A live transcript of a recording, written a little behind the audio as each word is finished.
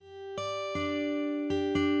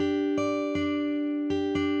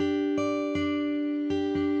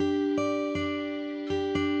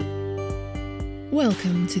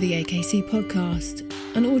Welcome to the AKC podcast,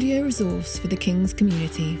 an audio resource for the King's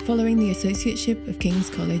community following the Associateship of King's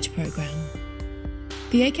College programme.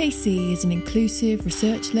 The AKC is an inclusive,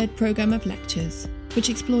 research-led programme of lectures which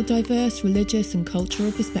explore diverse religious and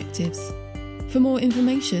cultural perspectives. For more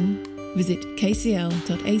information, visit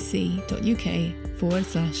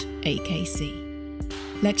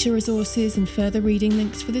kcl.ac.uk/AKC. Lecture resources and further reading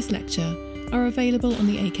links for this lecture are available on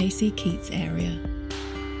the AKC Keats area.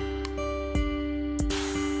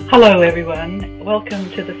 Hello everyone, welcome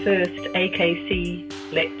to the first AKC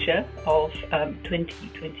lecture of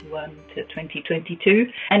 2021 to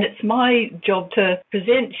 2022, and it's my job to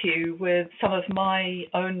present you with some of my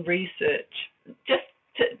own research, just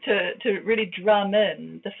to really drum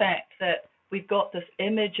in the fact that we've got this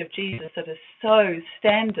image of Jesus that is so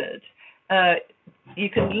standard. You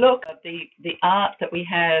can look at the art that we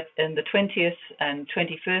have in the 20th and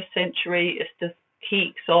 21st century. It just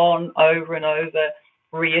keeps on over and over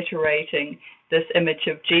reiterating this image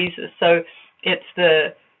of Jesus. So it's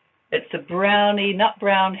the brownie, nut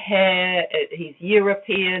brown hair. He's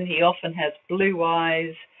European. He often has blue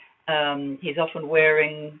eyes. He's often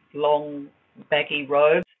wearing long, baggy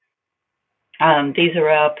robes. These are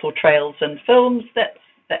our portrayals in films.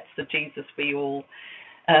 That's the Jesus we all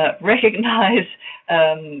recognize,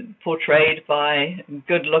 portrayed by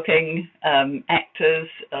good-looking actors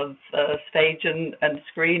of stage and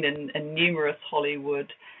screen in numerous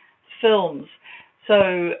Hollywood films.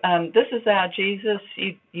 So this is our Jesus.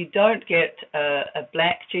 You don't get a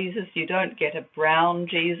black Jesus. You don't get a brown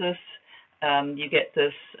Jesus. You get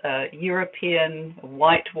this European,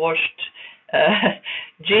 whitewashed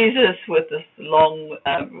Jesus with this long,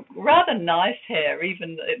 rather nice hair.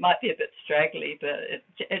 Even it might be a bit straggly, but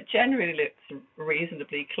it generally looks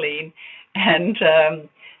reasonably clean, and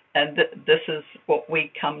this is what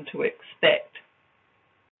we come to expect.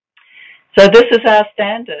 So this is our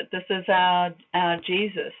standard. This is our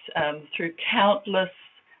Jesus through countless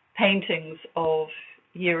paintings of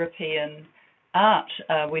European art.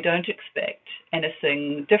 We don't expect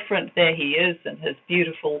anything different. There he is in his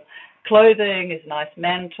beautiful clothing, his nice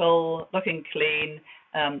mantle, looking clean,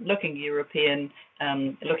 looking European,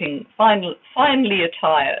 looking finely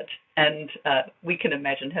attired, and we can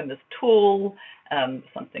imagine him as tall,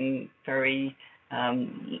 something very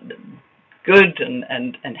good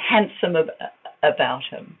and handsome about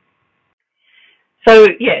him. So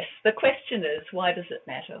yes, the question is, why does it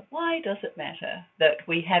matter? Why does it matter that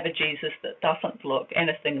we have a Jesus that doesn't look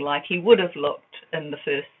anything like he would have looked in the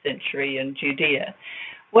first century in Judea?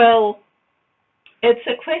 Well, it's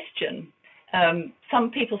a question.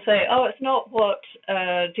 Some people say, oh, it's not what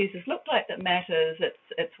Jesus looked like that matters,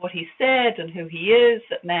 it's what he said and who he is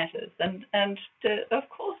that matters. And of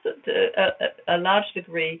course, to a large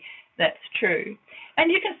degree, that's true. And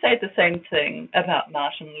you can say the same thing about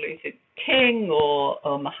Martin Luther King or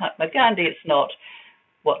Mahatma Gandhi. It's not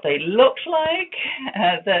what they looked like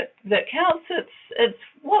that counts, it's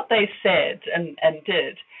what they said and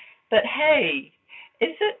did. But hey,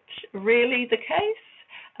 is it really the case?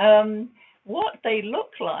 What they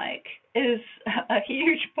look like is a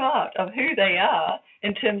huge part of who they are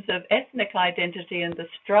in terms of ethnic identity and the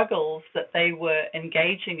struggles that they were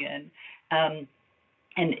engaging in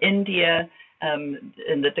India,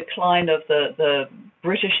 in the decline of the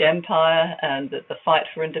British Empire and the fight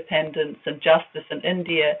for independence and justice in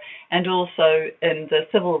India, and also in the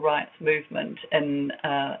civil rights movement in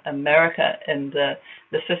America in the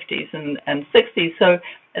 50s and 60s. So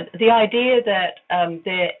the idea that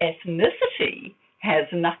their ethnicity has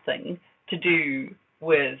nothing to do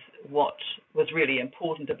with what was really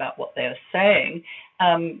important about what they are saying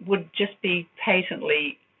would just be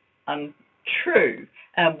patently untrue.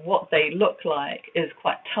 What they look like is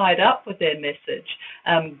quite tied up with their message.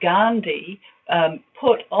 Gandhi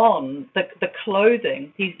put on the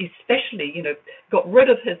clothing. He especially, got rid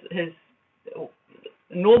of his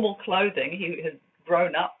normal clothing. He had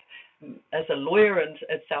grown up as a lawyer in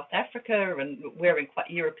South Africa and wearing quite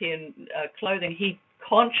European clothing. He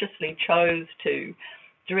consciously chose to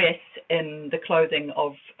dress in the clothing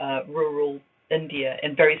of rural India,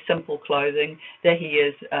 in very simple clothing. There he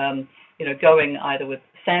is, going either with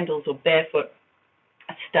sandals or barefoot,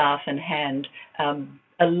 staff in hand,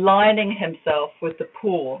 aligning himself with the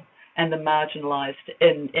poor and the marginalized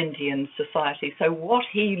in Indian society. So what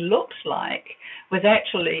he looked like was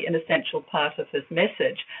actually an essential part of his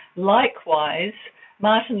message. Likewise,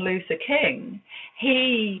 Martin Luther King,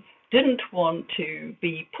 he didn't want to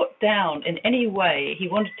be put down in any way. He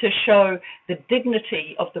wanted to show the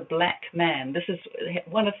dignity of the black man. This is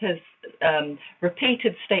one of his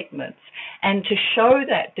repeated statements. And to show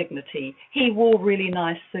that dignity, he wore really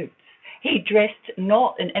nice suits. He dressed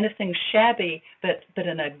not in anything shabby, but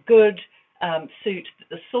in a good suit,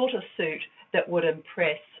 the sort of suit that would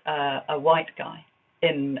impress a white guy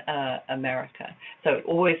in America. So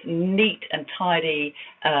always neat and tidy,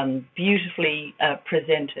 beautifully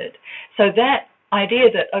presented. So that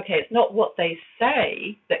idea that, okay, it's not what they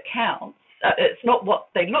say that counts, it's not what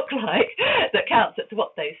they look like that counts, it's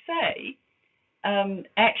what they say,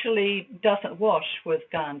 actually doesn't wash with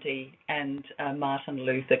Gandhi and Martin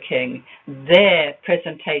Luther King. Their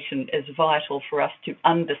presentation is vital for us to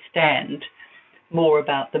understand more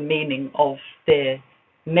about the meaning of their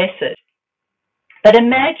message. But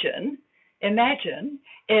imagine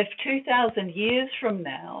if 2,000 years from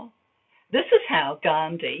now, this is how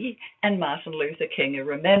Gandhi and Martin Luther King are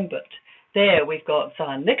remembered. There we've got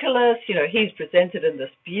Tsar Nicholas, he's presented in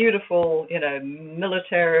this beautiful,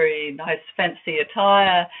 military, nice, fancy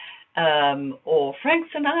attire, or Frank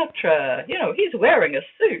Sinatra, he's wearing a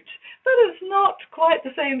suit, but it's not quite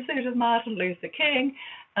the same suit as Martin Luther King.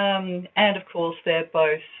 And of course, they're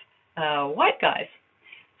both white guys.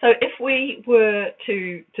 So if we were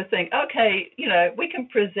to think, okay, we can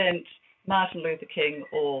present Martin Luther King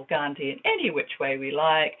or Gandhi in any which way we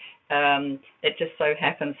like. It just so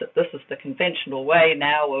happens that this is the conventional way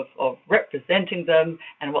now of representing them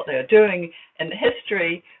and what they are doing in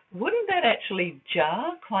history. Wouldn't that actually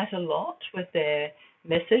jar quite a lot with their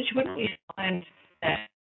message? Wouldn't we find that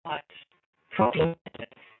quite problematic?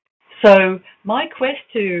 So my quest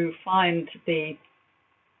to find the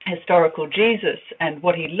historical Jesus and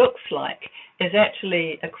what he looks like is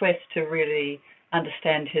actually a quest to really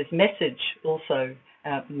understand his message also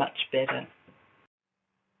much better.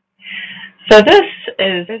 So this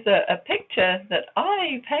is a picture that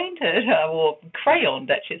I painted, or crayoned,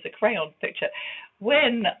 actually. It's a crayon picture,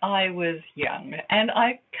 when I was young. And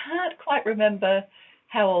I can't quite remember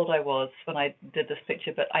how old I was when I did this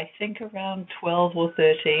picture, but I think around 12 or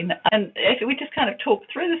 13. And if we just kind of talk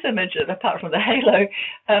through this image, apart from the halo,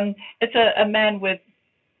 it's a man with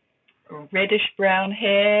reddish brown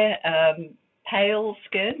hair, pale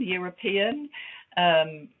skin, European,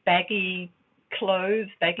 baggy clothes,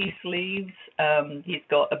 baggy sleeves. He's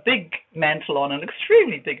got a big mantle on, an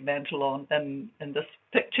extremely big mantle on in this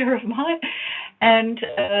picture of mine, and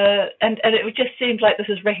it just seems like this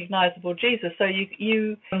is recognizable Jesus. So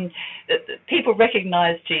people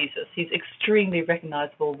recognize Jesus. He's extremely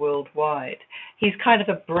recognizable worldwide. He's kind of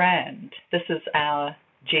a brand. This is our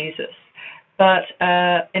Jesus. But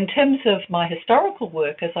in terms of my historical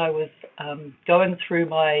work, as I was going through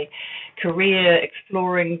my career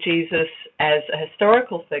exploring Jesus as a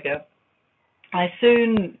historical figure, I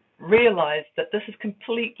soon realized that this is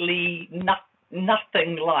completely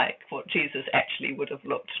nothing like what Jesus actually would have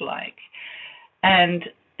looked like. And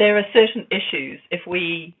there are certain issues if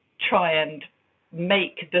we try and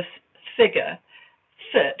make this figure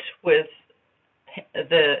fit with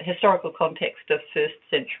the historical context of first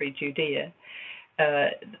century Judea.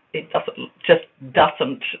 It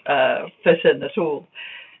doesn't fit in at all.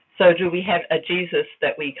 So do we have a Jesus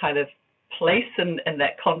that we kind of place in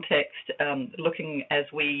that context, looking as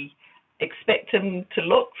we expect him to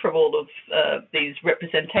look from all of these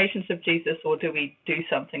representations of Jesus, or do we do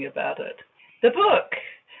something about it? The book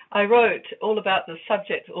I wrote all about the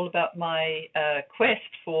subject, all about my quest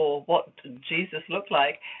for what Jesus looked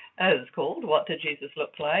like. It's called What Did Jesus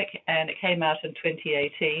Look Like? And it came out in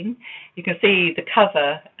 2018. You can see the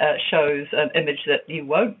cover shows an image that you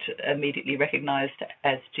won't immediately recognize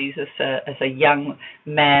as Jesus, as a young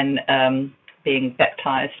man being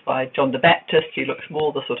baptized by John the Baptist. He looks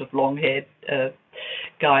more the sort of long-haired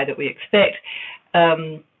guy that we expect.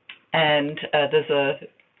 And there's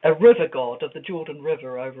a river god of the Jordan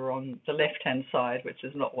River over on the left-hand side, which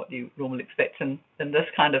is not what you normally expect in this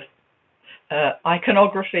kind of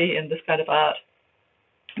iconography, in this kind of art.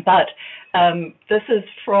 But this is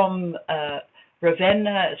from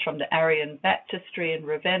Ravenna. It's from the Arian Baptistry in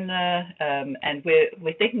Ravenna, and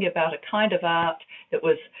we're thinking about a kind of art that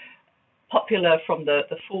was popular from the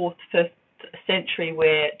 4th, 5th century,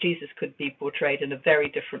 where Jesus could be portrayed in a very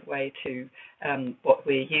different way to what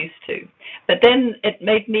we're used to. But then it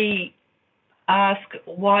made me ask,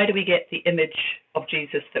 why do we get the image of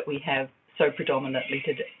Jesus that we have so predominantly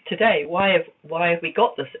today? Why have we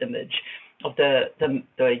got this image of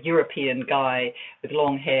the European guy with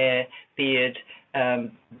long hair, beard,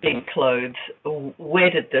 big clothes? Where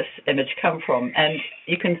did this image come from? And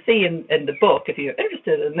you can see in the book, if you're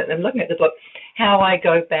interested in looking at the book, how I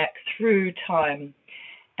go back through time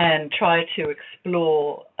and try to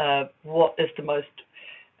explore what is the most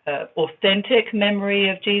authentic memory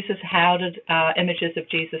of Jesus. How did our images of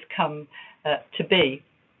Jesus come to be?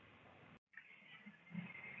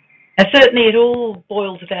 And certainly it all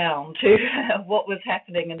boils down to what was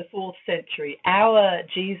happening in the 4th century. Our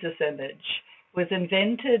Jesus image was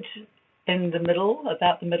invented in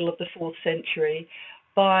about the middle of the 4th century,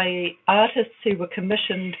 by artists who were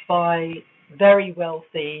commissioned by very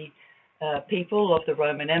wealthy people of the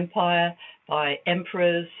Roman Empire, by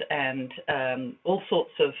emperors and all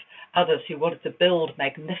sorts of others who wanted to build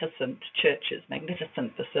magnificent churches,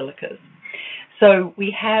 magnificent basilicas. So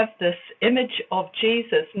we have this image of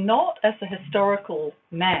Jesus not as a historical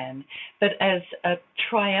man, but as a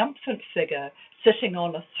triumphant figure sitting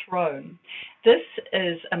on a throne. This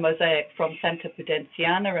is a mosaic from Santa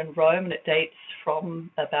Pudenziana in Rome, and it dates from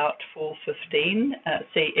about 415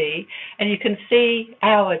 CE. And you can see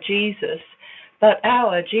our Jesus, but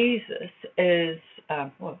our Jesus is,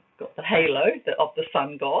 got the halo of the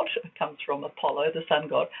sun god. It comes from Apollo, the sun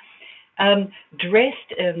god.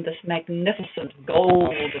 Dressed in this magnificent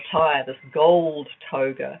gold attire, this gold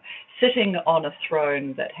toga, sitting on a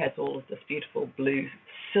throne that has all of this beautiful blue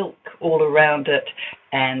silk all around it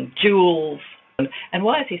and jewels. And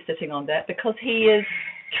why is he sitting on that? Because he is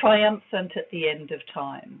triumphant at the end of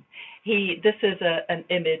time. This is an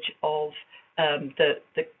image of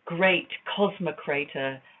the great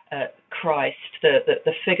cosmocrator Christ,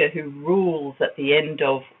 the figure who rules at the end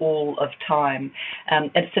of all of time.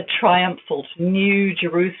 And it's a triumphal new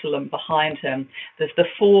Jerusalem behind him. There's the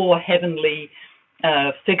 4 heavenly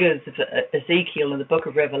figures of Ezekiel in the book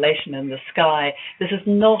of Revelation in the sky. This is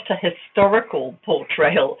not a historical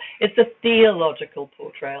portrayal. It's a theological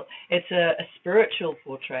portrayal. It's a spiritual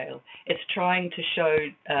portrayal. It's trying to show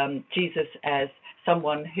Jesus as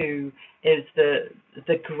someone who is the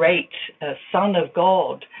great Son of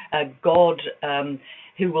God, God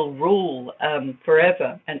who will rule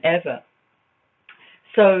forever and ever.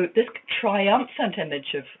 So this triumphant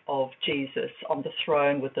image of Jesus on the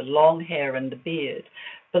throne with the long hair and the beard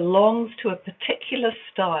belongs to a particular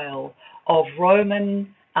style of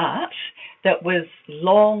Roman art that was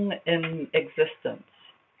long in existence.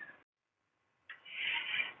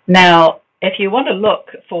 Now, if you want to look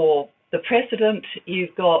for the precedent,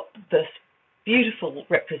 you've got this beautiful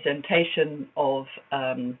representation of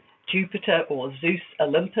Jupiter or Zeus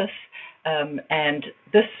Olympus, and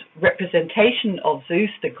this representation of Zeus,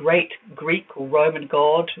 the great Greek or Roman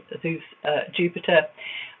god, Zeus Jupiter,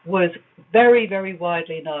 was very, very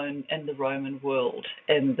widely known in the Roman world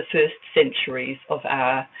in the first centuries of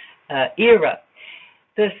our era.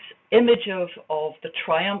 This image of the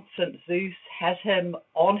triumphant Zeus has him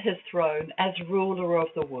on his throne as ruler of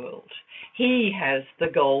the world. He has the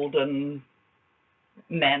golden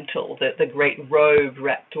mantle, the great robe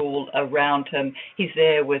wrapped all around him. He's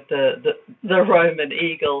there with the Roman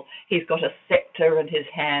eagle. He's got a scepter in his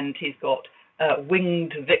hand. He's got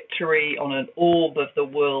winged victory on an orb of the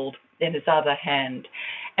world in his other hand.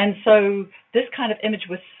 And so this kind of image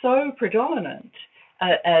was so predominant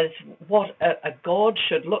as what a god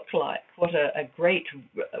should look like, what a great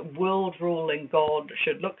world-ruling God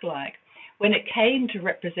should look like. When it came to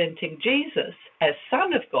representing Jesus as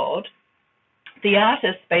Son of God, the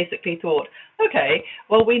artists basically thought, okay,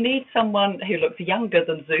 well, we need someone who looks younger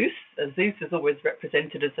than Zeus. Zeus is always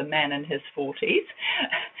represented as a man in his 40s,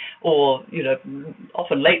 or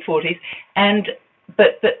often late 40s,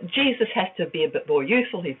 but Jesus has to be a bit more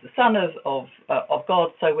youthful. He's the son of God,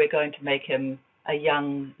 so we're going to make him a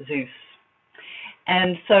young Zeus.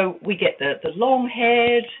 And so we get the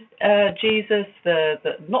long-haired Jesus, the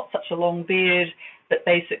not such a long beard, but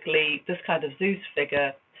basically this kind of Zeus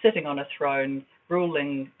figure sitting on a throne,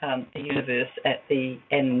 ruling the universe at the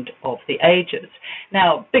end of the ages.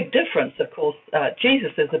 Now, big difference, of course,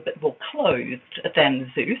 Jesus is a bit more clothed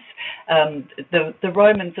than Zeus. The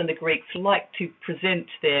Romans and the Greeks like to present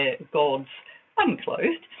their gods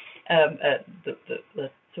unclothed. The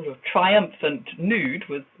sort of triumphant nude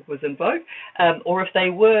was in vogue, or if they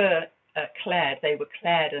were clad, they were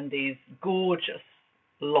clad in these gorgeous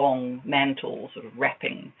long mantles, sort of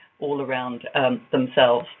wrapping all around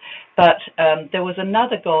themselves. But there was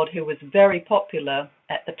another god who was very popular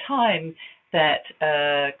at the time that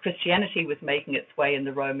Christianity was making its way in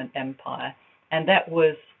the Roman Empire, and that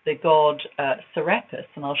was the god Serapis,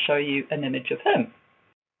 and I'll show you an image of him.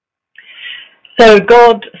 So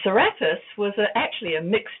god Serapis was actually a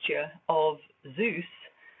mixture of Zeus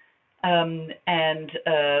and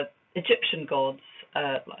Egyptian gods,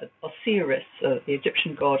 Osiris, the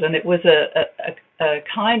Egyptian god, and it was a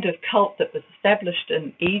kind of cult that was established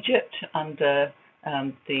in Egypt under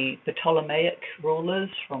the Ptolemaic rulers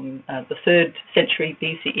from the 3rd century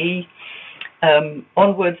BCE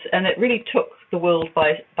onwards, and it really took the world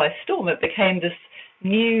by storm. It became this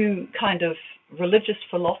new kind of religious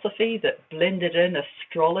philosophy that blended in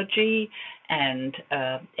astrology and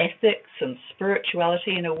ethics and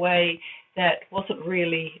spirituality in a way that wasn't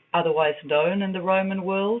really otherwise known in the Roman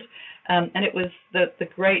world. And it was the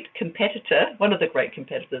great competitor, one of the great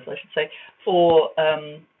competitors, I should say, for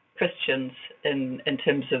Christians in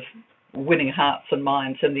terms of winning hearts and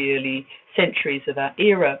minds in the early centuries of our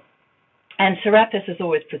era. And Serapis is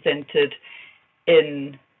always presented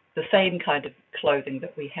in the same kind of clothing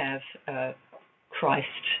that we have Christ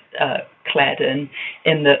clad in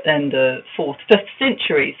the 4th, 5th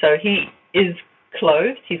century. So he is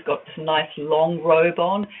clothed. He's got this nice long robe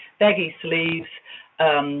on, baggy sleeves,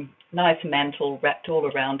 nice mantle wrapped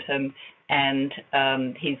all around him, and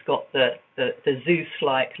he's got the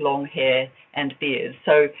Zeus-like long hair and beard.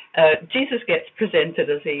 So Jesus gets presented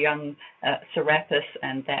as a young Serapis,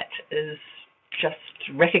 and that is just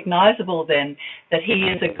recognizable then that he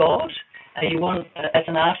is a god. You want, as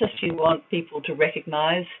an artist, you want people to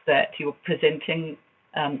recognize that you're presenting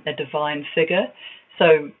a divine figure.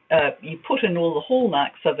 So you put in all the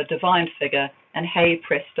hallmarks of a divine figure, and hey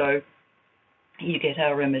presto, you get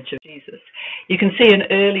our image of Jesus. You can see an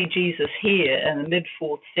early Jesus here in the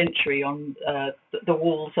mid-4th century on the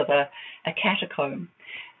walls of a catacomb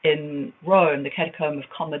in Rome, the catacomb of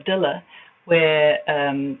Comodilla, where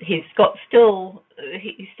he's got still,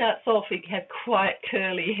 he starts off, he had quite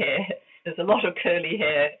curly hair. There's a lot of curly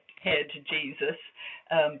hair to Jesus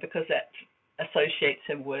because that associates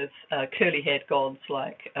him with curly-haired gods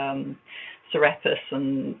like Serapis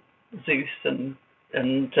and Zeus and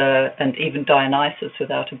even Dionysus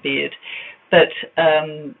without a beard. But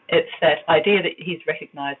it's that idea that he's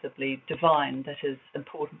recognizably divine that is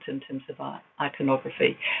important in terms of our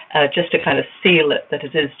iconography. Just to kind of seal it that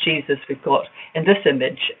it is Jesus, we've got in this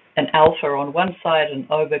image an alpha on one side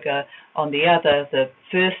and omega on the other, the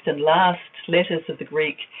first and last letters of the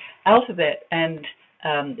Greek alphabet, and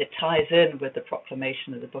it ties in with the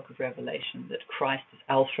proclamation of the book of Revelation that Christ is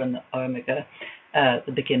Alpha and the Omega,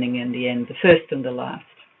 the beginning and the end, the first and the last.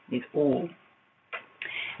 He's all.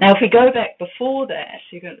 Now, if we go back before that,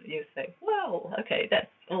 you say, well, okay, that's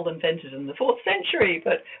all invented in the 4th century,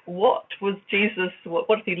 but what was Jesus, what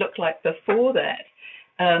did he look like before that?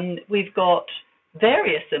 We've got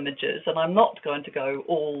various images, and I'm not going to go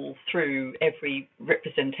all through every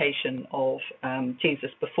representation of Jesus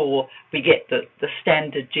before we get the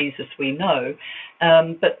standard Jesus we know.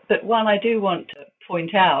 But one I do want to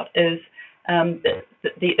point out is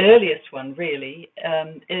the earliest one really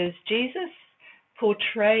is Jesus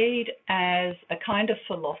portrayed as a kind of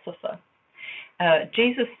philosopher.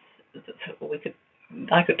 Jesus,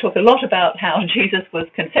 I could talk a lot about how Jesus was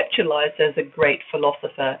conceptualized as a great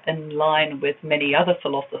philosopher in line with many other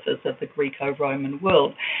philosophers of the Greco-Roman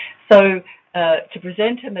world. So to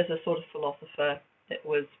present him as a sort of philosopher, it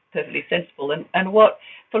was perfectly sensible. And what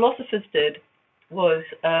philosophers did was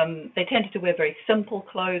they tended to wear very simple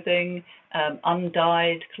clothing,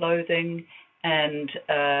 undyed clothing, and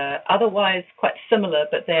otherwise quite similar,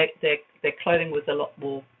 but their clothing was a lot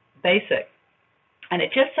more basic. And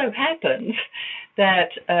it just so happens that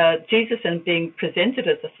Jesus, in being presented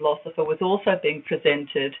as a philosopher, was also being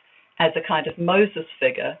presented as a kind of Moses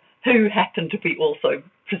figure who happened to be also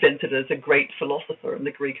presented as a great philosopher in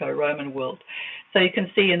the Greco-Roman world. So you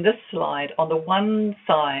can see in this slide, on the one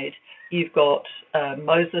side, you've got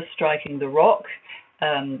Moses striking the rock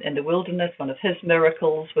in the wilderness, one of his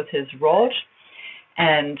miracles with his rod,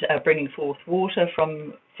 and bringing forth water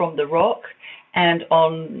from the rock. And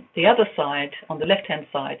on the other side, on the left-hand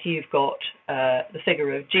side, you've got the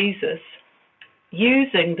figure of Jesus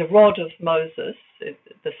using the rod of Moses,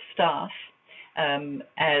 the staff,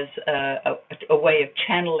 as a way of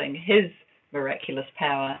channeling his miraculous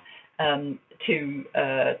power to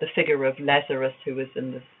the figure of Lazarus, who was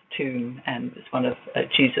in this tomb, and it's one of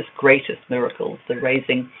Jesus' greatest miracles, the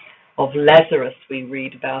raising of Lazarus we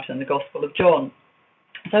read about in the Gospel of John.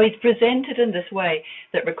 So he's presented in this way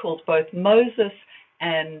that recalls both Moses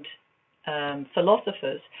and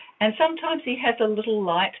philosophers, and sometimes he has a little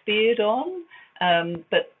light beard on,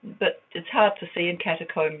 but it's hard to see in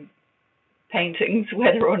catacomb paintings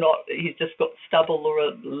whether or not he's just got stubble or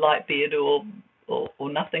a light beard or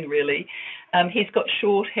nothing really. He's got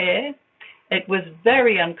short hair. It was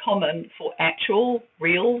very uncommon for actual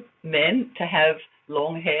real men to have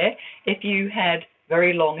long hair. If you had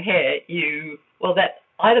very long hair, that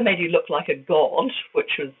either made you look like a god,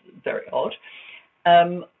 which was very odd,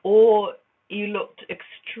 or you looked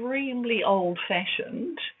extremely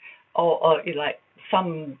old-fashioned, or like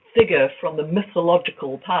some figure from the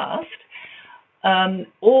mythological past,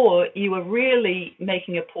 or you were really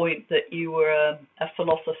making a point that you were a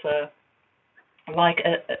philosopher like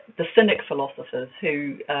the cynic philosophers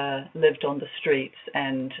who lived on the streets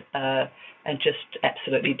and just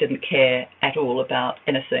absolutely didn't care at all about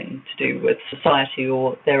anything to do with society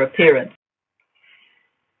or their appearance.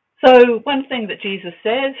 So one thing that Jesus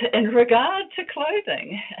says in regard to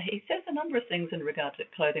clothing, he says a number of things in regard to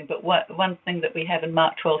clothing, but one thing that we have in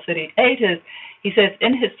Mark 12:38 is, he says,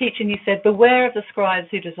 in his teaching, he said, beware of the scribes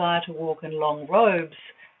who desire to walk in long robes,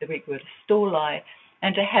 the Greek word stolai,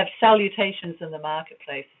 and to have salutations in the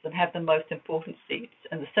marketplaces and have the most important seats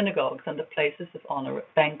in the synagogues and the places of honor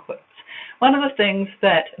at banquets. One of the things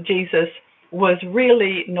that Jesus was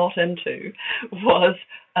really not into was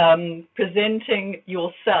presenting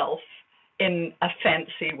yourself in a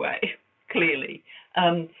fancy way, clearly.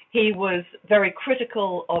 He was very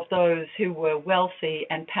critical of those who were wealthy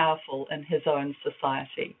and powerful in his own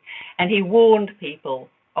society. And he warned people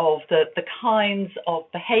of the kinds of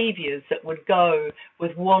behaviors that would go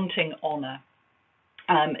with wanting honor.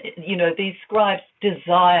 These scribes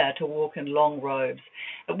desire to walk in long robes.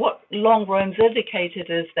 But what long robes indicated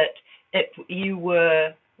is that if you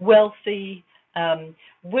were wealthy,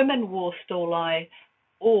 women wore stolai,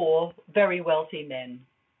 or very wealthy men,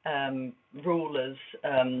 rulers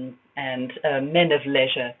and men of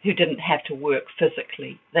leisure who didn't have to work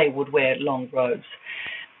physically. They would wear long robes.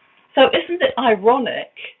 So isn't it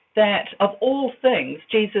ironic that of all things,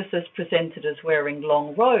 Jesus is presented as wearing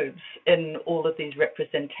long robes in all of these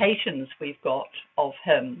representations we've got of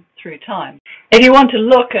him through time? If you want to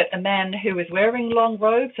look at a man who is wearing long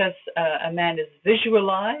robes as a man is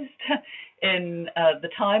visualized in the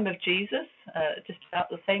time of Jesus, just about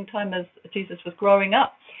the same time as Jesus was growing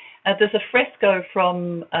up, there's a fresco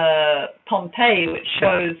from Pompeii which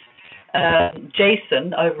shows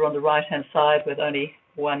Jason over on the right-hand side with only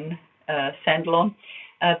one sandal on,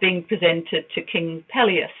 being presented to King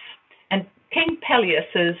Peleus. And King Peleus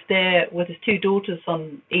is there with his two daughters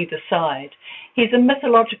on either side. He's a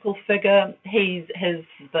mythological figure. He's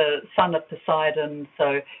the son of Poseidon,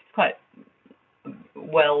 so quite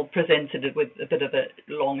well presented with a bit of a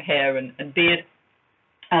long hair and beard.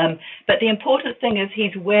 But the important thing is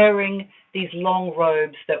he's wearing these long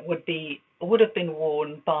robes that would have been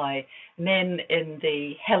worn by men in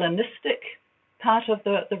the Hellenistic part of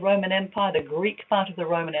the Roman Empire, the Greek part of the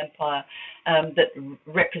Roman Empire, that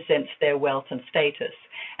represents their wealth and status.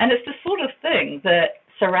 And it's the sort of thing that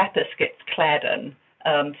Serapis gets clad in.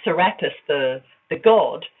 Serapis, the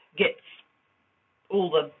god, gets all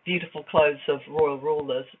the beautiful clothes of royal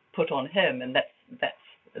rulers put on him, and that's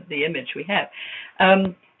the image we have.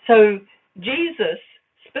 So Jesus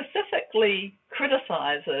specifically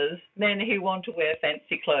criticizes men who want to wear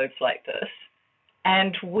fancy clothes like this,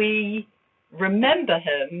 and we remember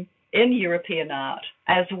him in European art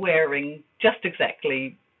as wearing just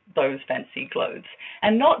exactly those fancy clothes,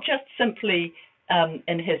 and not just simply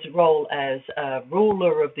in his role as a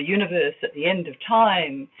ruler of the universe at the end of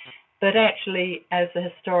time, but actually as a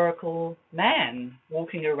historical man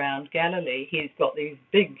walking around Galilee. He's got these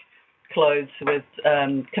big clothes with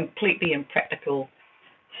completely impractical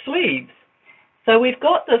sleeves. So we've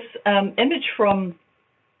got this image from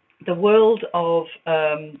the world of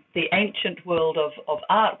the ancient world of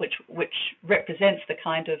art, which represents the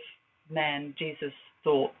kind of man Jesus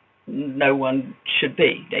thought no one should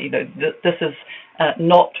be. This is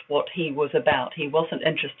not what he was about. He wasn't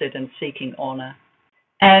interested in seeking honor.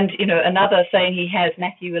 And, another saying he has,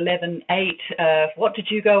 Matthew 11:8, what did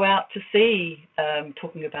you go out to see?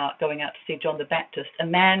 Talking about going out to see John the Baptist. A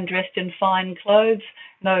man dressed in fine clothes?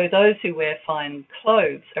 No, those who wear fine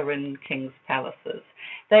clothes are in king's palaces.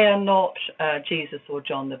 They are not Jesus or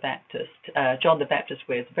John the Baptist. John the Baptist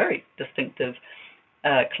wears very distinctive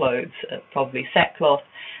clothes, probably sackcloth.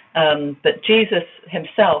 But Jesus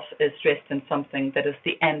himself is dressed in something that is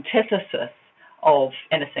the antithesis of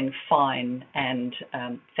anything fine and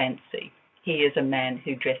fancy. He is a man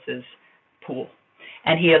who dresses poor,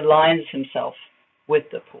 and he aligns himself with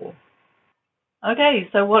the poor. Okay,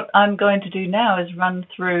 so what I'm going to do now is run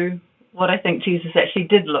through what I think Jesus actually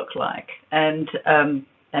did look like, and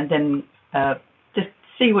then just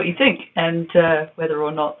see what you think, and whether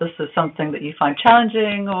or not this is something that you find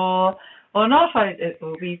challenging or not. It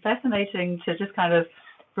will be fascinating to just kind of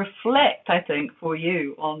reflect, I think, for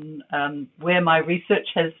you on where my research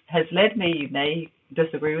has led me. You may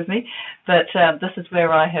disagree with me, but this is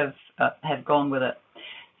where I have gone with it.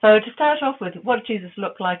 So to start off with, what did Jesus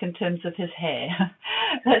look like in terms of his hair?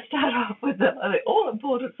 Let's start off with the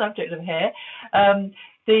all-important subject of hair.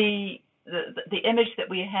 The image that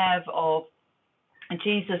we have of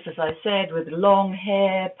Jesus, as I said, with long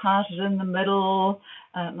hair parted in the middle,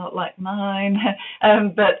 not like mine,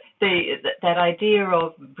 but that idea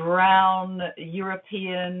of brown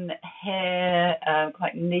European hair,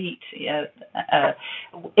 quite neat.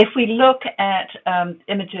 If we look at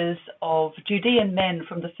images of Judean men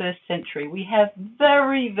from the 1st century, we have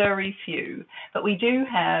very, very few, but we do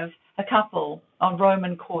have a couple on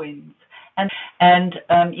Roman coins. And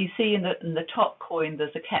you see in the top coin,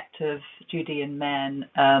 there's a captive Judean man.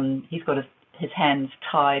 He's got his hands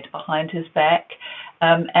tied behind his back,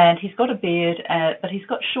 and he's got a beard, but he's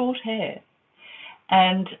got short hair.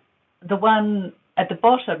 And the one at the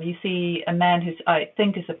bottom, you see a man who's, I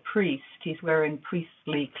think, is a priest. He's wearing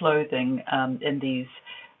priestly clothing in these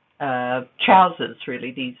trousers,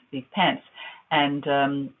 really, these pants, and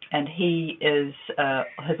he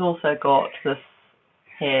has also got this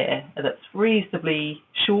hair that's reasonably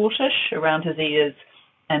shortish around his ears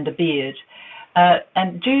and a beard.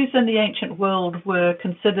 And Jews in the ancient world were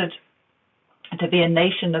considered to be a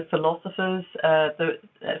nation of philosophers. The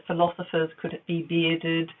philosophers could be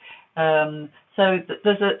bearded. So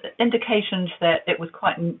there's indications that it was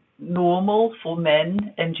quite normal for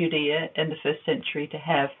men in Judea in the 1st century to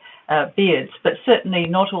have beards, but certainly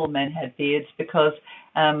not all men had beards, because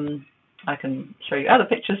I can show you other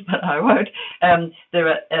pictures, but I won't. There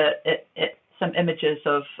are some images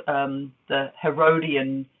of the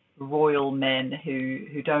Herodian royal men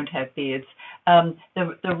who don't have beards.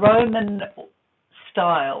 The Roman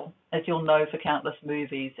style, as you'll know for countless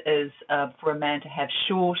movies, is for a man to have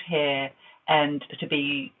short hair and to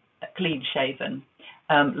be clean shaven.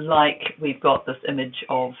 Like we've got this image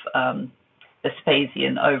of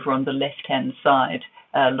Vespasian over on the left-hand side,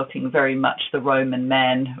 looking very much the Roman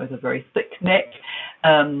man with a very thick neck.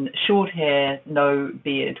 Short hair, no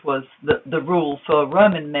beard was the rule for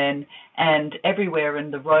Roman men, and everywhere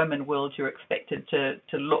in the Roman world you're expected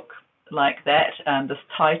to look like that. There's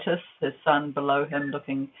Titus, his son below him,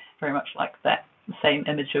 looking very much like that, the same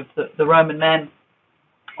image of the Roman man.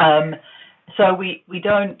 So we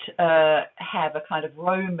don't have a kind of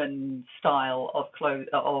Roman style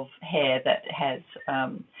of hair that has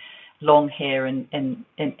long hair in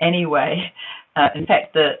any way. In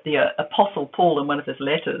fact, the Apostle Paul in one of his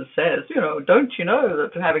letters says, don't you know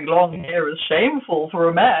that having long hair is shameful for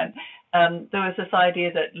a man? There was this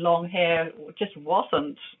idea that long hair just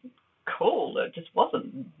wasn't cool. It just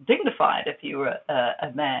wasn't dignified if you were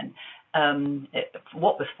a man.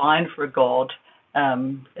 What was fine for a god,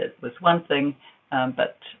 it was one thing,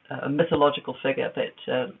 but a mythological figure,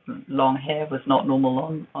 that long hair was not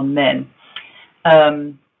normal on men.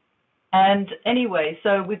 And anyway,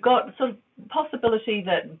 so we've got sort of possibility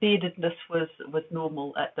that beardedness was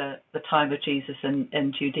normal at the time of Jesus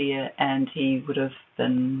in Judea, and he would have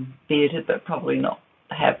been bearded, but probably not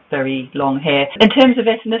have very long hair. In terms of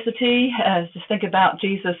ethnicity, just think about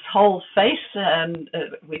Jesus' whole face, and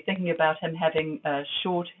we're thinking about him having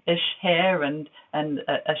shortish hair and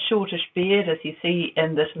a shortish beard, as you see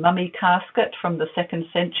in this mummy casket from the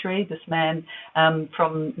 2nd century, this man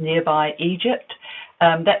from nearby Egypt.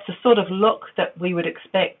 That's the sort of look that we would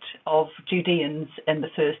expect of Judeans in the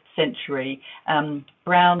 1st century.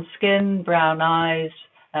 Brown skin, brown eyes,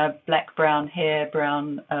 black-brown hair,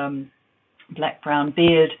 black-brown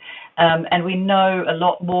beard. And we know a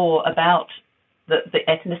lot more about the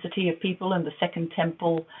ethnicity of people in the Second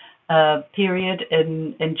Temple period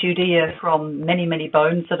in Judea from many, many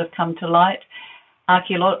bones that have come to light.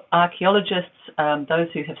 Archaeologists, those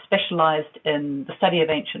who have specialized in the study of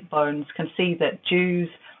ancient bones, can see that Jews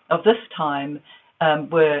of this time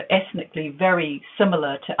were ethnically very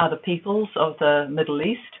similar to other peoples of the Middle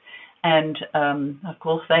East. And of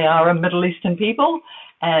course, they are a Middle Eastern people,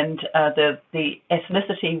 and the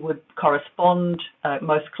ethnicity would correspond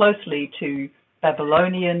most closely to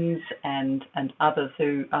Babylonians and others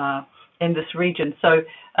who are in this region. So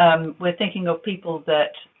we're thinking of people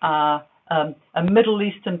that are a Middle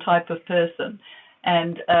Eastern type of person.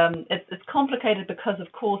 And it's complicated because,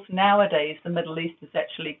 of course, nowadays the Middle East is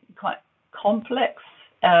actually quite complex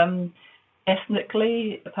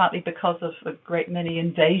ethnically, partly because of a great many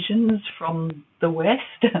invasions from the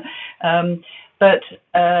West. But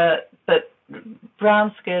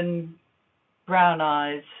brown skin, brown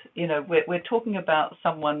eyes, we're talking about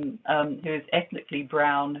someone who is ethnically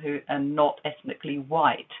brown and not ethnically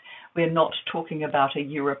white. We're not talking about a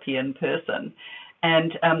European person.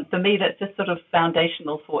 And for me, that's just sort of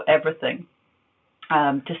foundational for everything,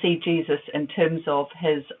 to see Jesus in terms of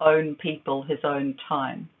his own people, his own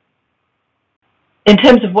time. In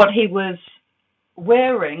terms of what he was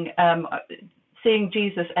wearing, seeing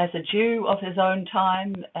Jesus as a Jew of his own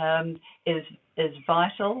time is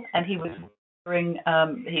vital. And he was wearing,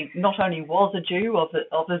 he not only was a Jew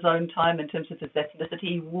of his own time in terms of his ethnicity,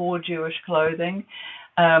 he wore Jewish clothing.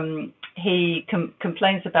 He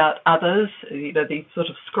complains about others, these sort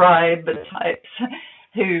of scribe types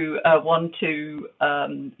who want to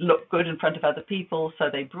look good in front of other people, so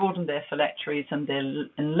they broaden their phylacteries and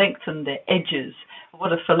lengthen their edges.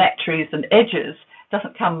 What are phylacteries and edges?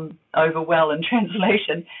 Doesn't come over well in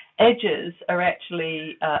translation. Edges are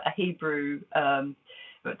actually a Hebrew,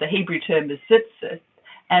 the Hebrew term is tzitzit,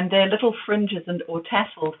 and they're little fringes or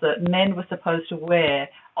tassels that men were supposed to wear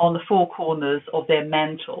on the four corners of their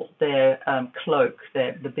mantle, their cloak,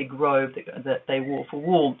 the big robe that they wore for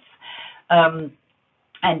warmth.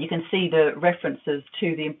 And you can see the references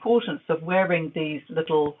to the importance of wearing these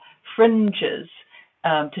little fringes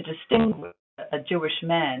to distinguish a Jewish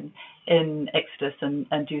man in Exodus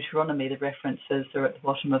and Deuteronomy. The references are at the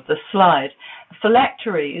bottom of the slide.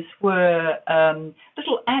 Phylacteries were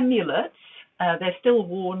little amulets. They're still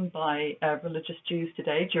worn by religious Jews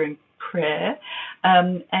today during prayer,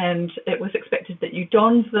 and it was expected that you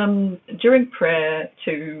donned them during prayer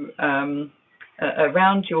to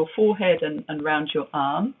around your forehead and around your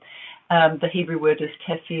arm. The Hebrew word is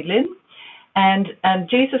tefillin. And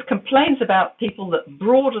Jesus complains about people that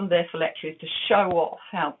broaden their phylacteries to show off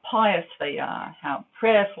how pious they are, how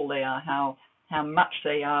prayerful they are, how much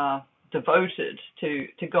they are devoted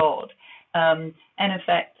to God. And in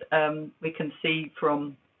fact, we can see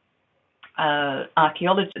from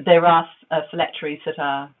archaeology, there are phylacteries that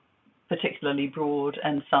are particularly broad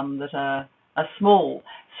and some that are small.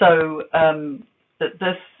 So that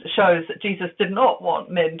this shows that Jesus did not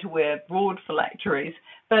want men to wear broad phylacteries,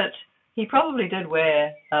 but he probably did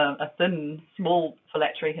wear a thin, small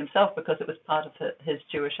phylactery himself because it was part of his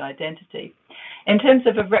Jewish identity. In terms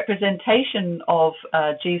of a representation of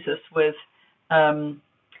Jesus with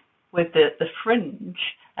the fringe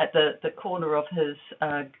at the corner of his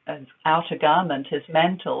outer garment, his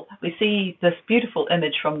mantle, we see this beautiful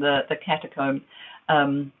image from the catacomb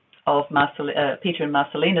of Peter and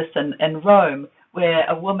Marcellinus in Rome, where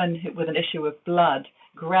a woman with an issue of blood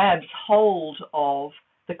grabs hold of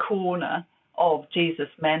the corner of Jesus'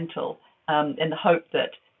 mantle in the hope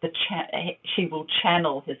that she will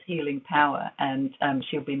channel his healing power and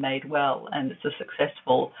she'll be made well. And it's a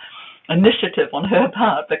successful initiative on her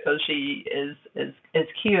part because she is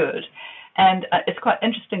cured. And it's quite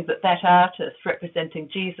interesting that artist representing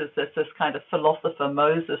Jesus as this kind of philosopher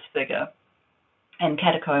Moses figure and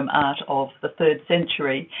catacomb art of the 3rd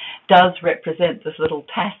century does represent this little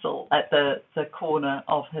tassel at the corner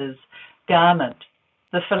of his garment.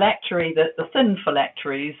 The phylactery, the thin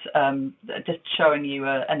phylacteries, just showing you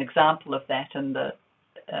an example of that in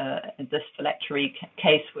this phylactery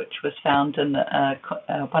case, which was found in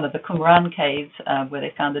one of the Qumran caves where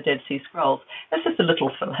they found the Dead Sea Scrolls. This is a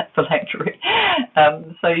little phylactery,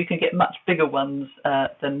 so you can get much bigger ones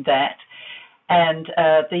than that. And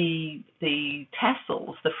the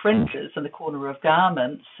tassels, the fringes in the corner of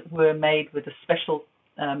garments were made with a special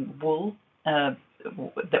wool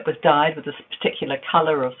that was dyed with this particular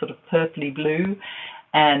color of sort of purpley blue,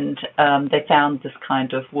 and they found this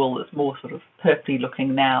kind of wool that's more sort of purpley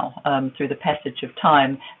looking now through the passage of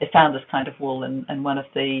time. They found this kind of wool in one of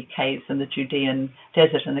the caves in the Judean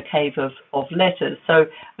desert, in the cave of Letters. So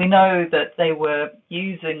we know that they were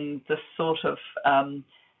using this sort of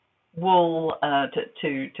wool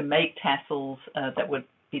to make tassels that would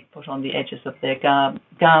be put on the edges of their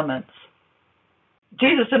garments.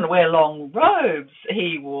 Jesus didn't wear long robes.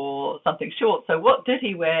 He wore something short. So what did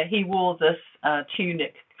he wear? He wore this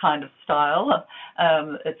tunic kind of style.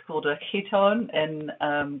 It's called a chiton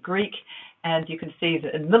in Greek. And you can see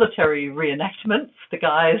that in military reenactments, the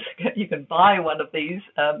guys, you can buy one of these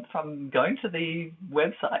from going to the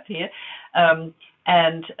website here.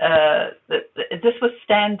 This was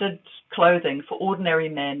standard clothing for ordinary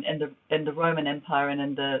men in the Roman Empire and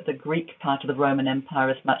in the Greek part of the Roman Empire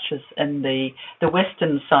as much as in the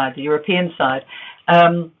Western side, the European side.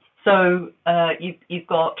 So you've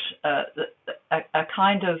got a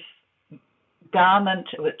kind of garment,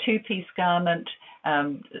 a two-piece garment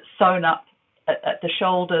sewn up at the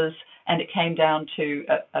shoulders, and it came down to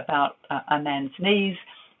about a man's knees.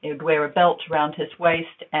 He would wear a belt around his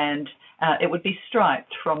waist, and it would be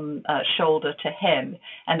striped from shoulder to hem.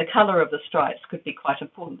 And the color of the stripes could be quite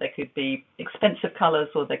important. They could be expensive colors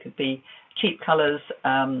or they could be cheap colors.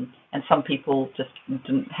 And some people just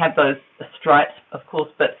didn't have those stripes, of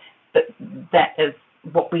course, but that is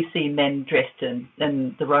what we see men dressed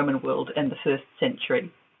in the Roman world in the 1st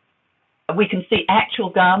century. We can see actual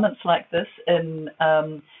garments like this in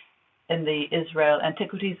the Israel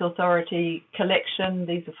Antiquities Authority collection.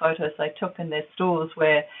 These are photos they took in their stores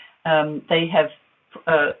where they have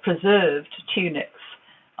preserved tunics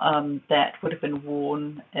that would have been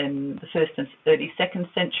worn in the 1st and early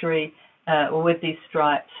 2nd century, with these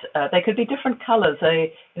stripes. They could be different colours.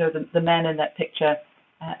 The man in that picture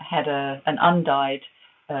had an undyed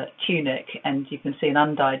tunic, and you can see an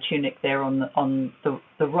undyed tunic there on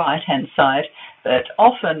the right-hand side. But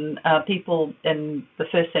often people in the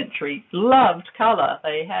 1st century loved colour.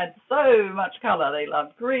 They had so much colour. They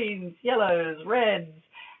loved greens, yellows, reds,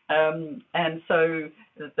 and so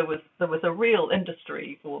there was a real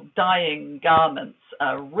industry for dyeing garments.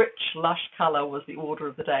 Rich, lush colour was the order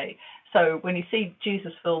of the day. So when you see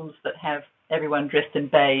Jesus films that have everyone dressed in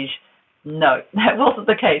beige, no, that wasn't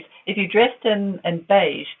the case. If you dressed in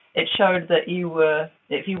beige, it showed that you were,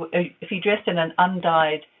 if you dressed in an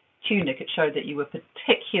undyed tunic, it showed that you were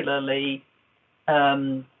particularly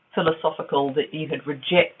philosophical, that you had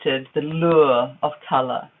rejected the lure of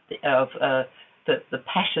colour, of the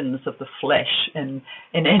passions of the flesh in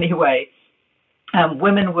any way.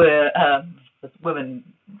 Women were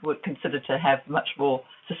considered to have much more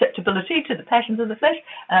susceptibility to the passions of the flesh.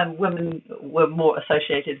 Women were more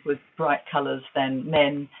associated with bright colours than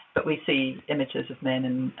men, but we see images of men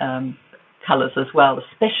in colours as well,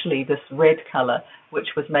 especially this red colour, which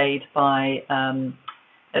was made by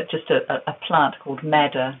just a plant called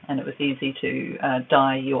madder, and it was easy to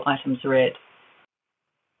dye your items red.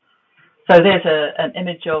 So there's an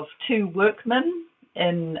image of two workmen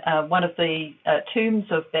in one of the tombs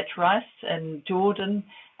of Betrice in Jordan,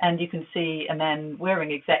 and you can see a man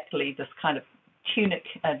wearing exactly this kind of tunic,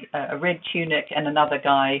 a red tunic, and another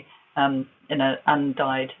guy in an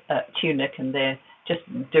undyed tunic, and they're just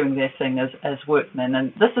doing their thing as workmen.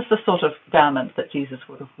 And this is the sort of garment that Jesus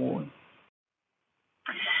would have worn.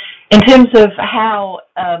 In terms of how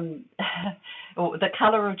the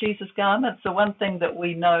colour of Jesus' garments, the one thing that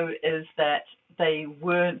we know is that they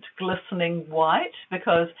weren't glistening white,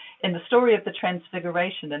 because in the story of the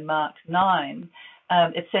Transfiguration in Mark 9,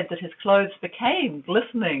 it said that his clothes became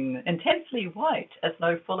glistening, intensely white, as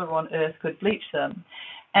no fuller on earth could bleach them.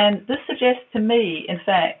 And this suggests to me, in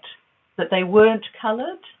fact, that they weren't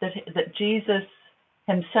coloured, that Jesus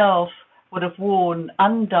himself would have worn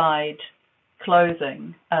undyed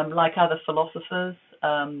clothing, like other philosophers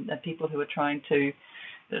and people who were trying to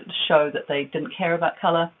show that they didn't care about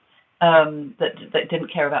colour, that they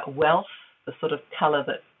didn't care about wealth, the sort of colour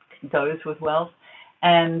that goes with wealth,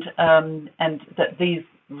 and that these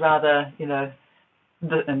rather, in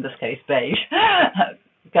this case beige,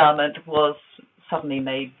 garment was suddenly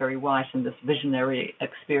made very white in this visionary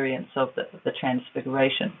experience of the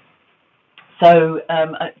Transfiguration. So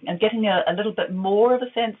I'm getting a little bit more of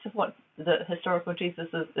a sense of what the historical Jesus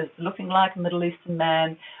is looking like, a Middle Eastern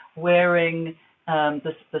man wearing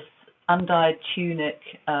this undyed tunic,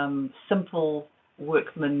 simple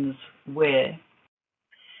workman's wear.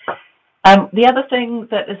 The other thing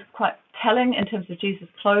that is quite telling in terms of Jesus'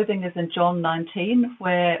 clothing is in John 19,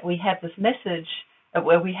 where we have this message,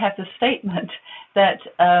 where we have the statement that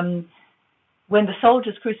when the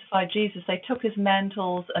soldiers crucified Jesus, they took his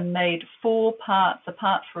mantles and made 4 parts, a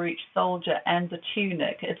part for each soldier and the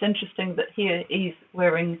tunic. It's interesting that here he's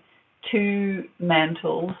wearing 2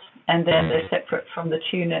 mantles, and then they're separate from the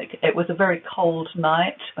tunic. It was a very cold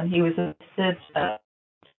night when he was arrested,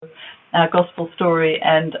 our gospel story,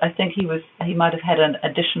 and I think he might have had an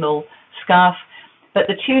additional scarf, but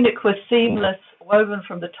the tunic was seamless, woven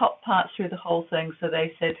from the top part through the whole thing. So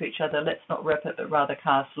they said to each other, let's not rip it, but rather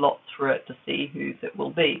cast lots for it to see whose it will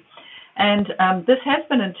be. And this has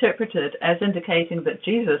been interpreted as indicating that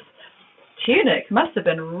Jesus' tunic must have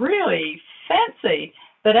been really fancy,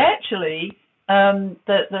 but actually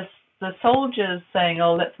the soldiers saying,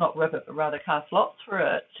 oh, let's not rip it, but rather cast lots for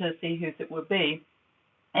it to see whose it would be,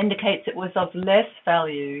 indicates it was of less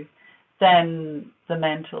value than the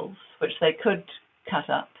mantles, which they could cut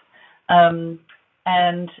up.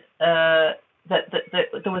 And that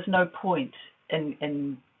there was no point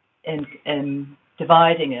in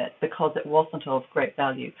dividing it because it wasn't of great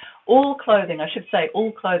value. All clothing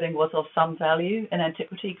was of some value. In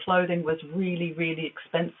antiquity, clothing was really, really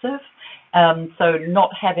expensive. So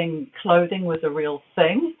not having clothing was a real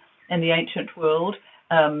thing in the ancient world.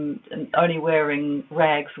 And only wearing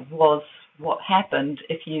rags was what happened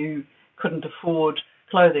if you couldn't afford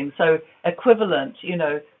clothing. So equivalent,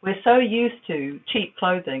 we're so used to cheap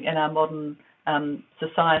clothing in our modern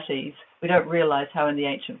societies, we don't realize how in the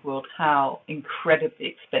ancient world, how incredibly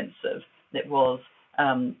expensive it was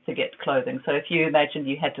to get clothing. So if you imagine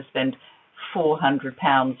you had to spend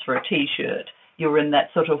 £400 for a t-shirt, you're in that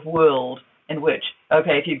sort of world in which,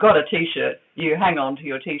 okay, if you've got a t-shirt, you hang on to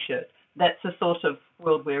your t-shirt. That's the sort of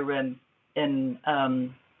world we're in the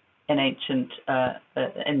ancient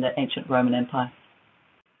Roman Empire.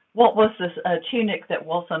 what was this tunic that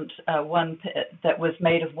wasn't that was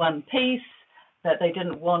made of one piece, that they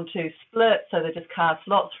didn't want to split, so they just cast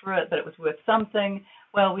lots for it, but it was worth something.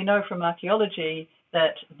 Well, we know from archaeology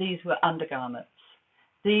that these were undergarments.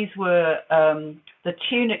 These were the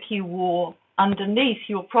tunic you wore underneath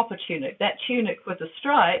your proper tunic. That tunic with the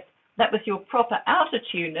stripe, that was your proper outer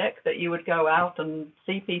tunic that you would go out and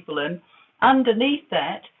see people in. Underneath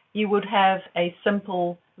that, you would have a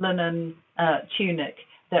simple linen tunic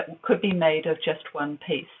that could be made of just one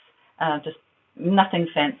piece, just nothing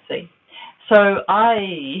fancy. So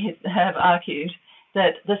I have argued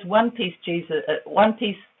that this one-piece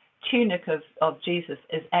tunic of Jesus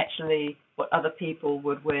is actually what other people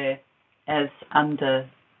would wear as under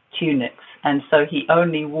tunics, and so he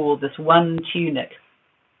only wore this one tunic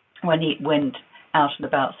when he went out and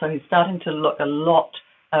about. So he's starting to look a lot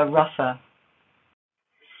rougher.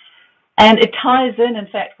 And it ties in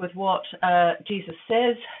fact, with what Jesus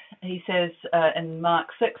says. He says in Mark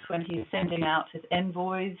 6, when he's sending out his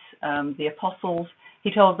envoys, the apostles,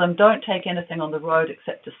 he told them, don't take anything on the road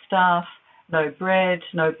except a staff, no bread,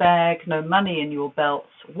 no bag, no money in your belts.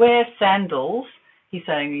 Wear sandals. He's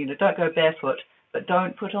saying, don't go barefoot, but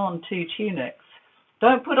don't put on two tunics.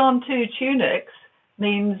 Don't put on two tunics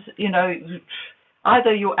means,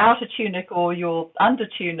 either your outer tunic or your under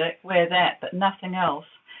tunic, wear that, but nothing else.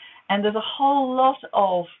 And there's a whole lot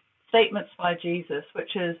of statements by Jesus,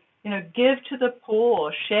 which is, give to the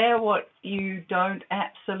poor, share what you don't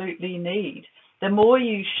absolutely need. The more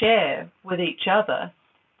you share with each other,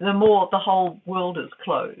 the more the whole world is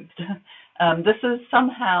clothed. This is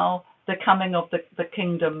somehow the coming of the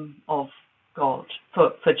kingdom of God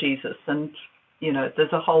for Jesus. And,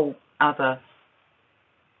 there's a whole other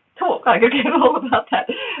talk I could give all about that.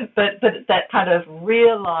 But that kind of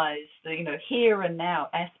realized, here and now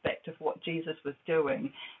aspect of what Jesus was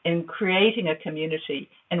doing in creating a community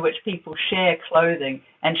in which people share clothing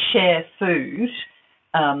and share food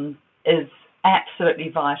is absolutely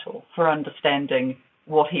vital for understanding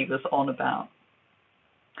what he was on about.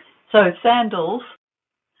 So sandals.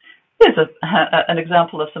 Here's an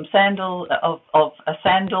example of some of a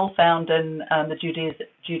sandal found in the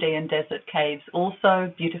Judean desert caves,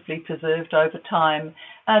 also beautifully preserved over time.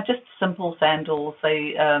 Just simple sandals.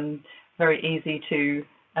 They very easy to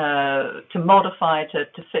modify to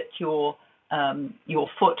fit your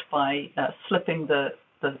foot by slipping the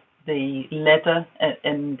leather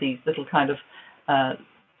in these little kind of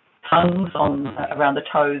tongues around the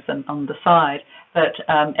toes and on the side, but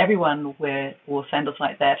everyone wore sandals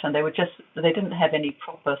like that, and they didn't have any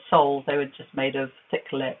proper soles. They were just made of thick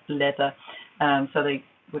leather, so they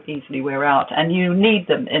would easily wear out. And you need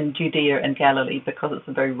them in Judea and Galilee because it's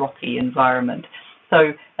a very rocky environment.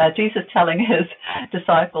 So Jesus telling his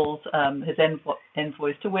disciples, his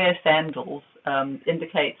envoys, to wear sandals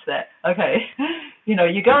indicates that, okay,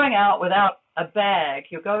 you're going out without a bag,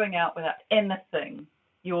 you're going out without anything.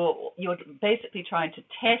 You're basically trying to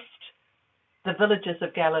test the villages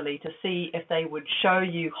of Galilee to see if they would show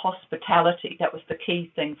you hospitality. That was the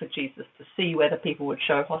key thing for Jesus, to see whether people would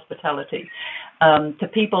show hospitality to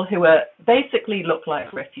people who basically look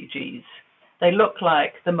like refugees. They look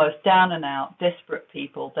like the most down and out, desperate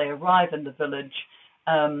people. They arrive in the village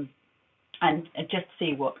and just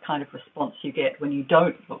see what kind of response you get when you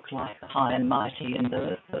don't look like the high and mighty and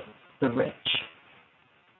the rich.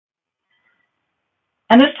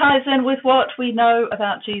 And this ties in with what we know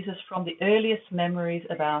about Jesus from the earliest memories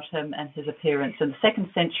about him and his appearance. In the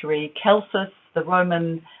 2nd century, Celsus, the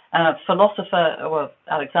Roman philosopher, or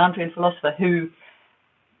Alexandrian philosopher, who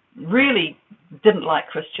really didn't like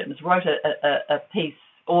Christians, wrote a piece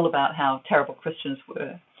all about how terrible Christians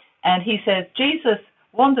were. And he says, Jesus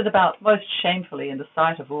wandered about most shamefully in the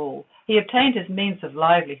sight of all. He obtained his means of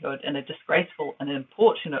livelihood in a disgraceful and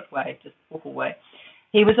importunate way, just awful way.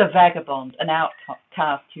 He was a vagabond, an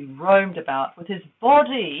outcast who roamed about with his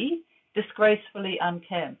body disgracefully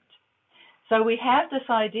unkempt. So we have this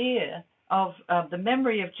idea of the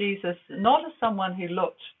memory of Jesus not as someone who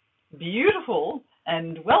looked beautiful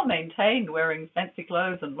and well-maintained, wearing fancy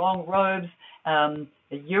clothes and long robes, a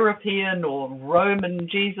European or Roman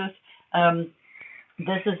Jesus.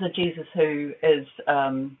 This is a Jesus who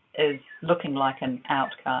is looking like an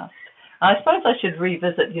outcast. I suppose I should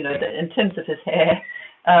revisit, in terms of his hair,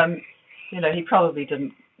 he probably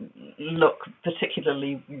didn't look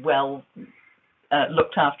particularly well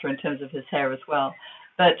looked after in terms of his hair as well.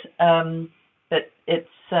 But it's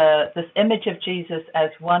this image of Jesus as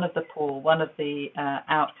one of the poor, one of the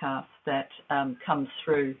outcasts that comes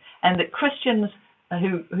through. And that Christians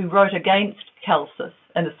who wrote against Celsus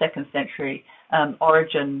in the 2nd century,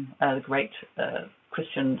 Origen, the great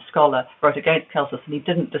Christian scholar, wrote against Celsus, and he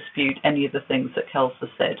didn't dispute any of the things that Celsus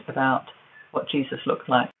said about what Jesus looked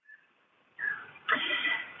like.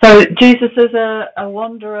 So Jesus is a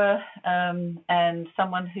wanderer and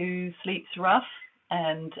someone who sleeps rough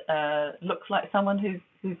and looks like someone who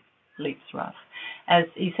sleeps rough. As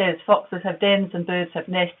he says, foxes have dens and birds have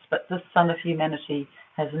nests, but this son of humanity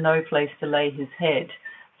has no place to lay his head.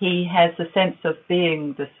 He has the sense of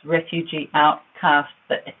being this refugee outcast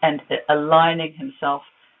and aligning himself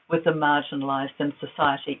with the marginalized in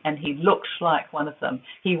society, and he looks like one of them.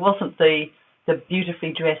 He wasn't the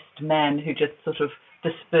beautifully dressed man who just sort of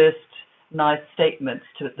dispersed nice statements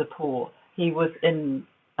to the poor. He was in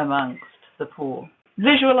amongst the poor.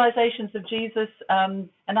 Visualizations of Jesus. An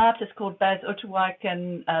artist called Bas Uterwijk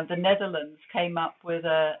in the Netherlands came up with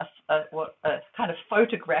a kind of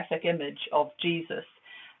photographic image of Jesus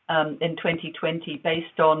in 2020,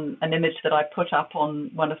 based on an image that I put up on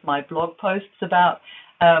one of my blog posts about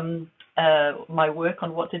my work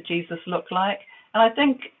on what did Jesus look like. And I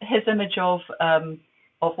think his image of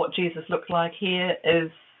what Jesus looked like here is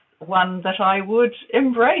one that I would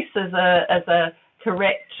embrace as a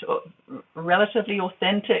correct, relatively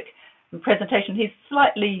authentic presentation. He's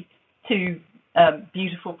slightly too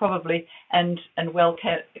beautiful, probably, and well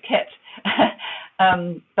kept.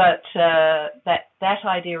 But that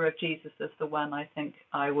idea of Jesus is the one I think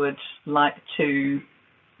I would like to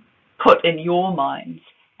put in your minds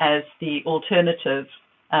as the alternative,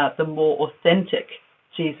 the more authentic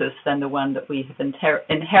Jesus than the one that we have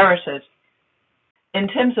inherited. In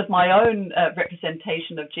terms of my own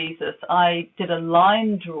representation of Jesus, I did a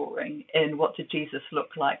line drawing in What Did Jesus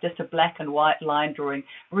Look Like, just a black and white line drawing,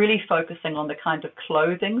 really focusing on the kind of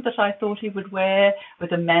clothing that I thought he would wear,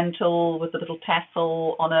 with a mantle, with a little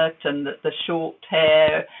tassel on it, and the short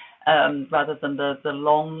hair rather than the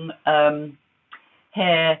long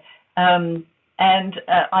hair. And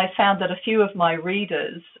I found that a few of my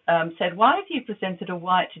readers said, why have you presented a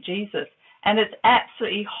white Jesus? And it's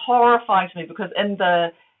absolutely horrifying to me, because in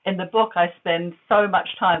the book I spend so much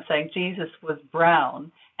time saying Jesus was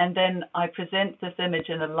brown, and then I present this image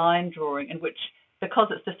in a line drawing in which, because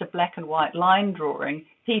it's just a black and white line drawing,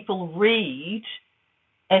 people read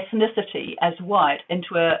ethnicity as white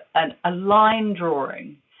into a line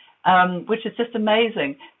drawing, which is just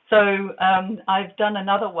amazing. So I've done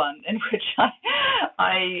another one in which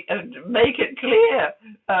I make it clear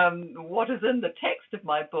what is in the text of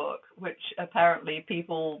my book, which apparently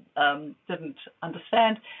people didn't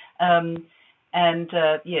understand.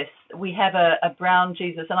 Yes, we have a brown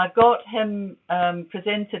Jesus, and I've got him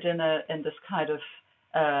presented in this kind of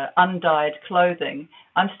undyed clothing.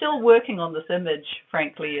 I'm still working on this image,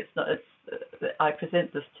 frankly. I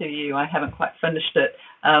present this to you. I haven't quite finished it.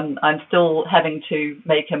 I'm still having to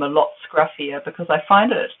make him a lot scruffier, because I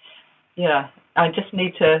find I just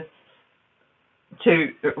need to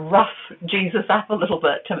rough Jesus up a little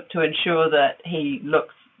bit to ensure that he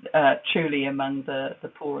looks truly among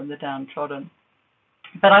the poor and the downtrodden.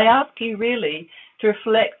 But I ask you really to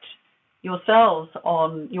reflect yourselves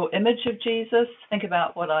on your image of Jesus. Think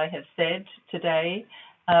about what I have said today.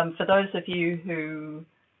 For those of you who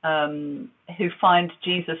find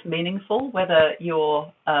Jesus meaningful, whether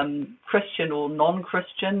you're Christian or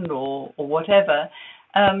non-Christian or whatever,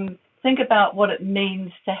 think about what it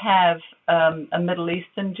means to have a Middle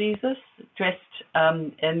Eastern Jesus dressed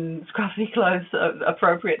in scruffy clothes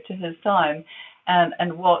appropriate to his time,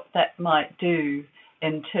 and what that might do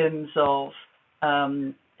in terms of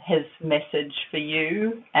his message for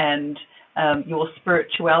you and your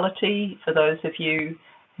spirituality, for those of you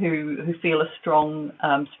who feel a strong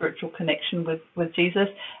spiritual connection with Jesus.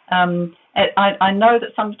 I know that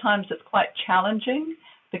sometimes it's quite challenging,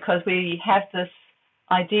 because we have this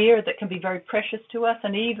idea that can be very precious to us,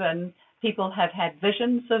 and even people have had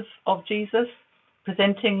visions of Jesus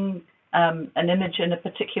presenting an image in a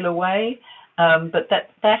particular way, but that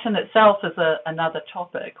in itself is another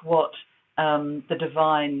topic, what the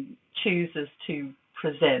divine chooses to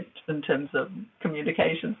present in terms of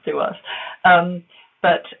communications to us.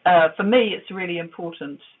 But for me, it's really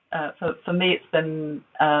important. For me, it's been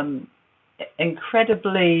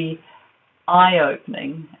incredibly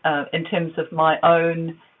eye-opening in terms of my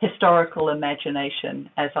own historical imagination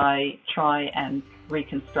as I try and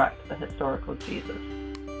reconstruct the historical Jesus.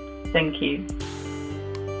 Thank you.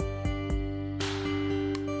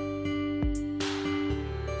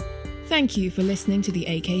 Thank you for listening to the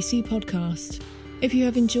AKC podcast. If you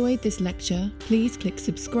have enjoyed this lecture, please click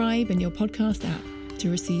subscribe in your podcast app to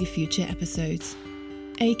receive future episodes.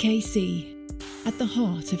 AKC, at the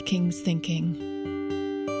heart of King's thinking.